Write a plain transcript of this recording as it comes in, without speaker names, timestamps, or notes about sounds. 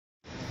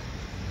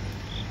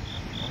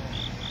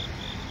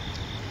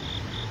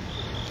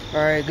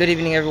Alright, good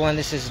evening everyone.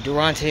 This is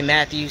Durante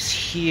Matthews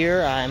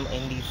here. I'm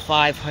in the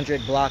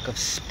 500 block of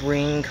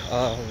Spring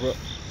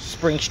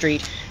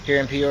Street here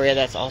in Peoria.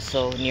 That's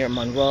also near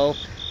Monroe,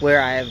 where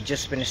I have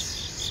just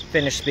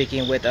finished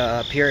speaking with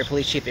Peoria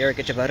Police Chief Eric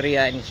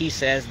Echevarria, and he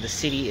says the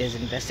city is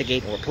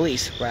investigating, or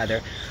police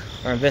rather,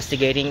 are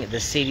investigating the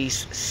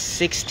city's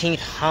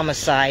 16th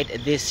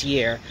homicide this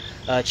year.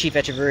 Chief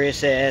Echevarria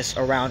says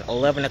around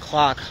 11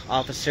 o'clock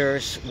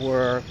officers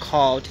were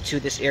called to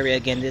this area.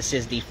 Again, this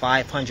is the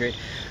 500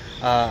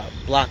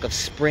 block of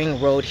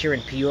Spring Road here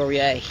in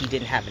Peoria. He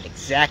didn't have an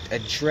exact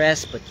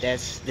address, but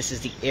this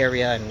is the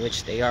area in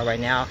which they are right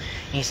now.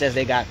 And he says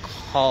they got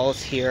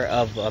calls here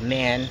of a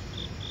man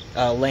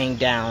laying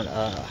down.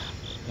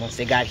 Once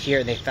they got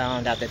here, they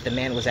found out that the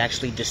man was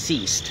actually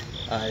deceased.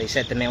 They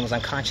said the man was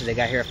unconscious. They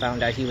got here and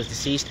found out he was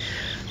deceased.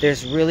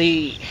 There's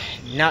really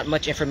not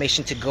much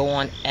information to go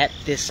on at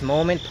this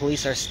moment.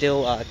 Police are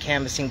still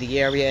canvassing the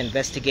area,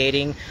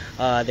 investigating.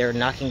 They're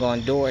knocking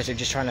on doors. They're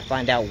just trying to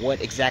find out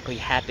what exactly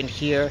happened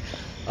here.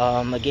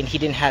 Again, he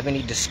didn't have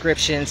any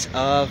descriptions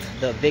of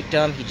the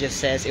victim. He just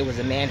says it was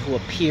a man who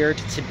appeared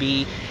to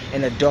be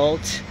an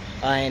adult,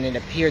 and it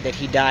appeared that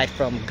he died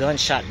from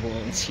gunshot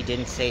wounds. He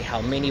didn't say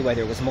how many,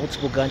 whether it was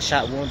multiple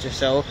gunshot wounds or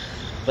so.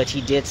 But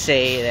he did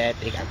say that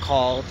they got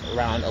called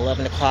around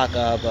 11 o'clock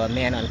of a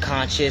man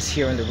unconscious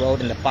here on the road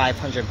in the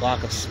 500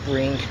 block of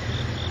Spring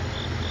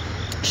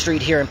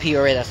Street here in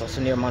Peoria. That's also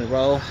near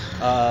Monroe,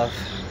 of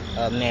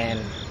a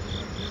man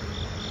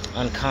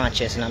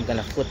unconscious. And I'm going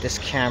to flip this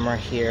camera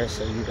here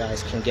so you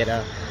guys can get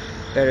a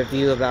better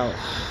view about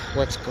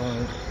what's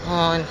going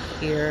on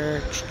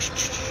here.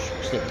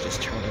 See if I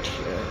just turn it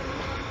here.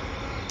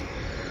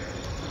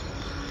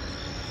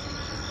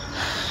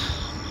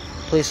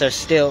 Police are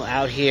still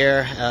out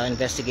here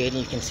investigating.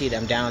 You can see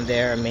them down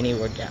there. Many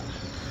were down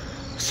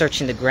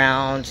searching the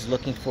grounds,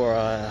 looking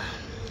for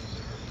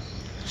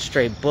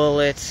stray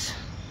bullets.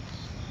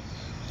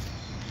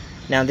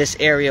 Now this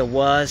area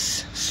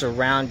was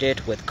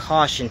surrounded with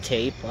caution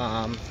tape.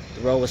 The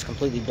road was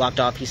completely blocked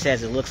off. He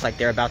says it looks like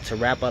they're about to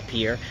wrap up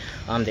here.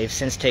 They've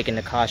since taken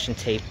the caution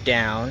tape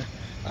down,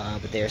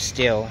 but there are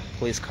still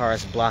police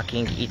cars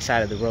blocking each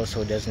side of the road,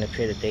 so it doesn't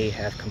appear that they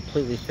have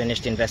completely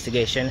finished the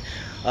investigation.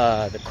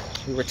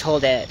 We were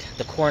told that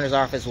the coroner's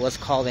office was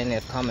called in.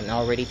 They've come and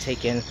already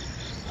taken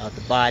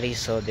the body,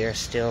 so they're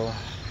still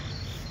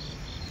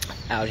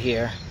out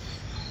here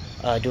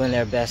doing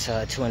their best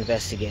to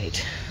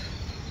investigate.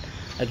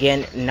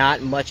 Again,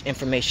 not much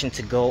information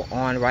to go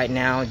on right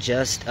now.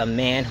 Just a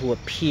man who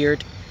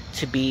appeared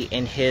to be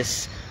an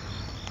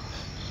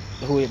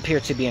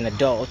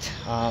adult,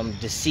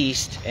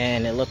 deceased,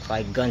 and it looked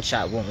like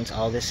gunshot wounds.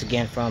 All this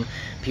again from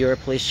Peoria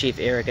Police Chief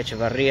Eric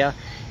Echevarria.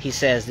 He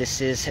says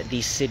this is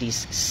the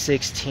city's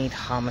 16th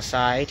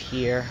homicide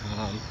here.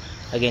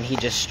 Again, he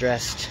just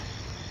stressed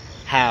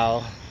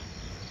how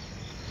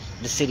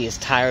the city is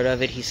tired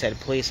of it. He said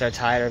police are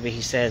tired of it.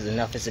 He says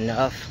enough is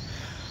enough.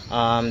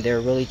 They're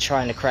really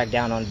trying to crack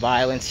down on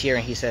violence here,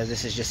 and he says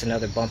this is just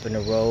another bump in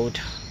the road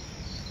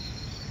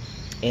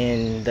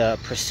in the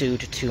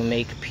pursuit to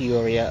make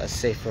Peoria a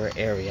safer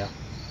area.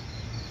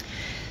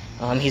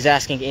 He's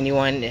asking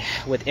anyone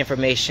with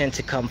information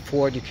to come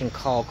forward. You can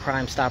call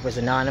Crime Stoppers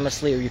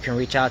anonymously, or you can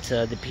reach out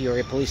to the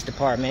Peoria Police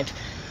Department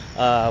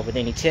with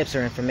any tips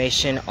or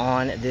information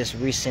on this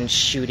recent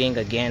shooting.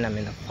 Again, I'm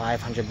in the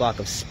 500 block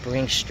of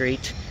Spring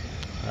Street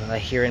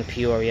here in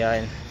Peoria,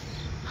 and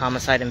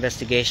homicide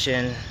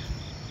investigation.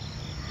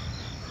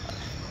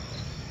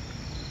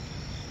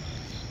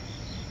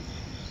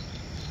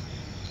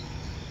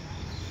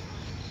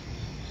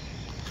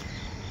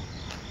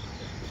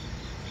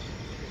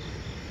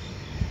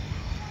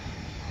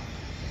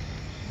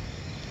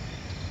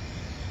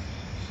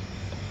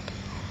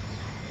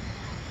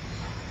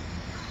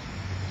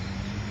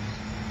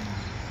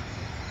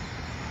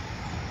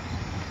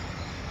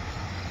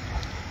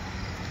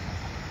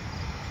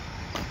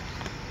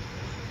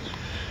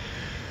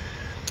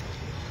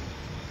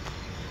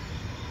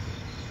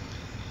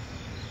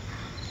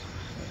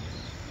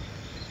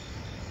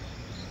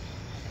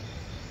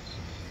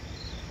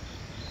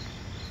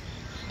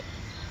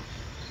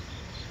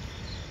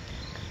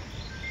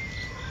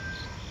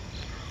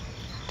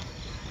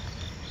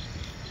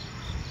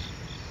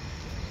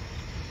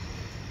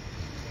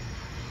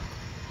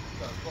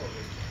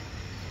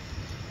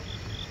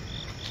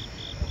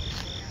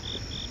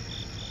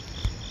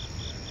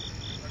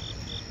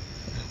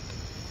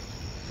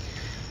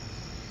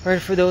 Alright,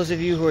 for those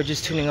of you who are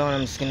just tuning on,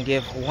 I'm just going to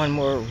give one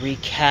more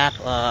recap.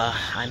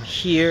 I'm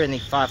here in the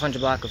 500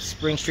 block of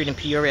Spring Street in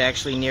Peoria,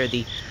 actually near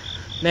the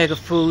Mega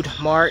Food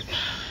Mart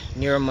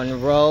near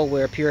Monroe,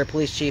 where Peoria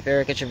Police Chief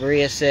Eric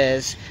Echevarria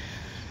says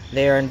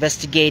they are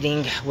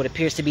investigating what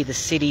appears to be the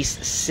city's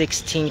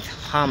 16th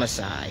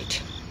homicide.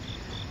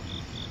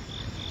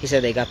 He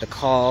said they got the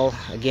call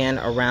again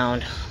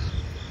around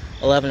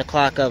 11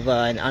 o'clock of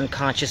an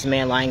unconscious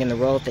man lying in the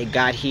road. They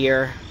got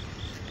here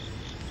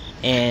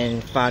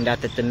and found out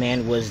that the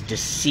man was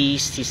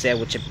deceased. He said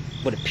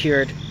what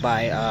appeared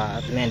by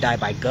the man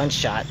died by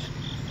gunshot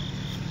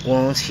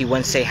wounds. He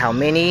wouldn't say how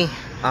many.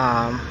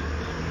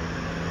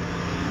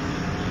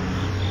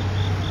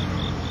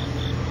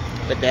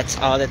 But that's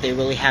all that they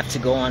really have to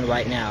go on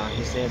right now.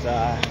 He says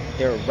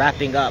they're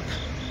wrapping up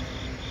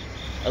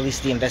at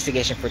least the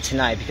investigation for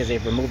tonight, because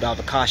they've removed all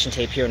the caution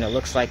tape here, and it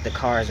looks like the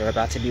cars are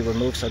about to be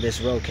removed so this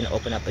road can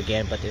open up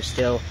again. But they're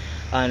still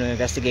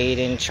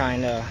investigating,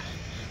 trying to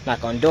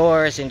knock on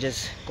doors and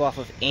just go off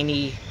of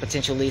any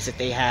potential leads that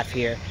they have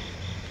here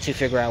to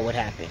figure out what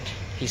happened.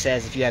 He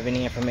says if you have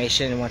any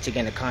information, once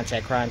again, to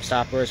contact Crime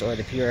Stoppers or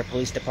the Peoria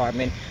Police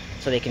Department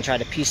so they can try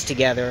to piece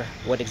together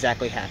what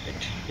exactly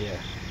happened here.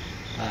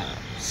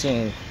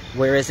 Seeing,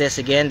 where is this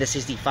again? This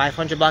is the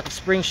 500 block of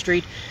Spring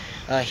Street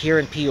here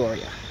in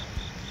Peoria.